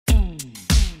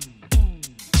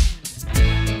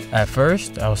At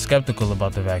first, I was skeptical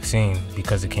about the vaccine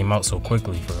because it came out so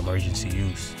quickly for emergency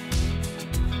use.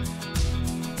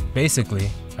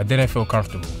 Basically, I didn't feel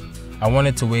comfortable. I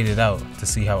wanted to wait it out to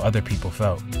see how other people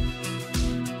felt.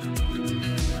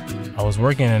 I was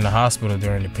working in the hospital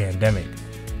during the pandemic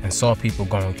and saw people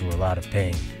going through a lot of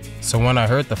pain. So when I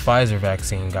heard the Pfizer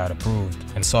vaccine got approved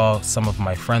and saw some of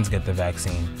my friends get the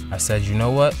vaccine, I said, you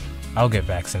know what? I'll get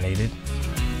vaccinated.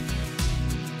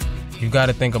 You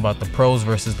gotta think about the pros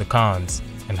versus the cons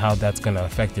and how that's gonna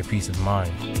affect your peace of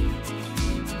mind.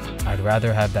 I'd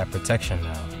rather have that protection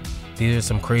now. These are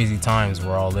some crazy times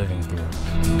we're all living through.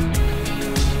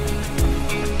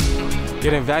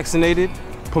 Getting vaccinated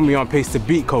put me on pace to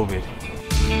beat COVID.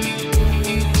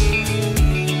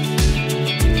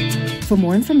 For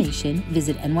more information,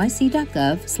 visit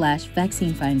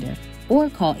nyc.gov/vaccinefinder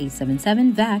or call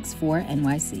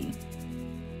 877-VAX-4-NYC.